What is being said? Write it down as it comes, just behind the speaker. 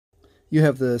You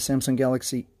have the Samsung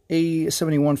Galaxy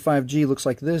A71 5G, looks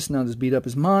like this, not as beat up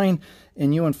as mine,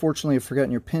 and you unfortunately have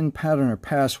forgotten your PIN, pattern, or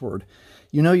password.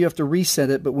 You know you have to reset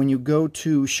it, but when you go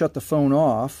to shut the phone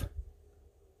off,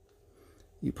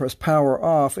 you press power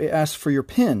off, it asks for your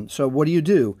PIN. So what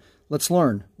do? Let's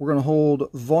learn. We're going to hold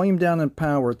volume down and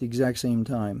power at the exact same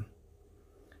time.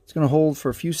 It's going to hold for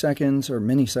a few seconds or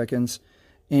many seconds,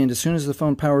 and as soon as the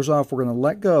phone powers off, we're going to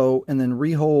let go and then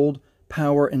re-hold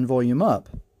power and volume up.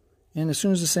 And as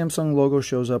soon as the Samsung logo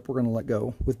shows up, we're going to let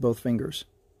go with both fingers.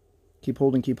 Keep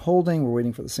holding, keep holding. We're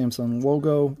waiting for the Samsung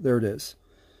logo. There it is.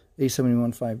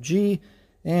 A71 5G.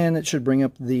 And it should bring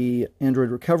up the Android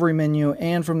recovery menu.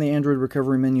 And from the Android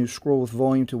recovery menu, scroll with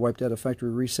volume to wipe data factory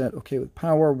reset. OK with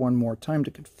power. One more time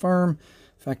to confirm.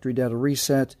 Factory data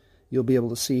reset. You'll be able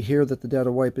to see here that the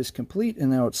data wipe is complete.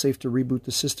 And now it's safe to reboot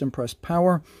the system. Press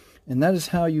power. And that is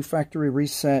how you factory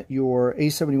reset your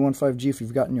A71 5G if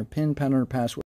you've gotten your PIN, pattern, or password.